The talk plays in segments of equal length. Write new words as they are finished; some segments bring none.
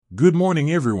Good morning,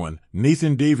 everyone.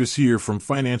 Nathan Davis here from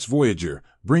Finance Voyager,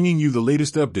 bringing you the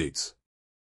latest updates.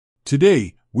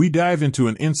 Today, we dive into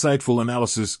an insightful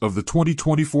analysis of the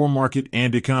 2024 market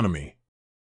and economy.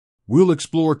 We'll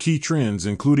explore key trends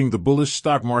including the bullish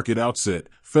stock market outset,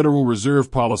 Federal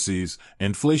Reserve policies,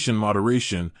 inflation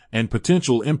moderation, and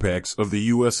potential impacts of the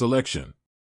U.S. election.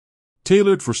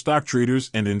 Tailored for stock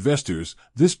traders and investors,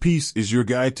 this piece is your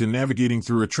guide to navigating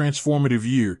through a transformative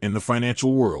year in the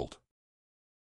financial world.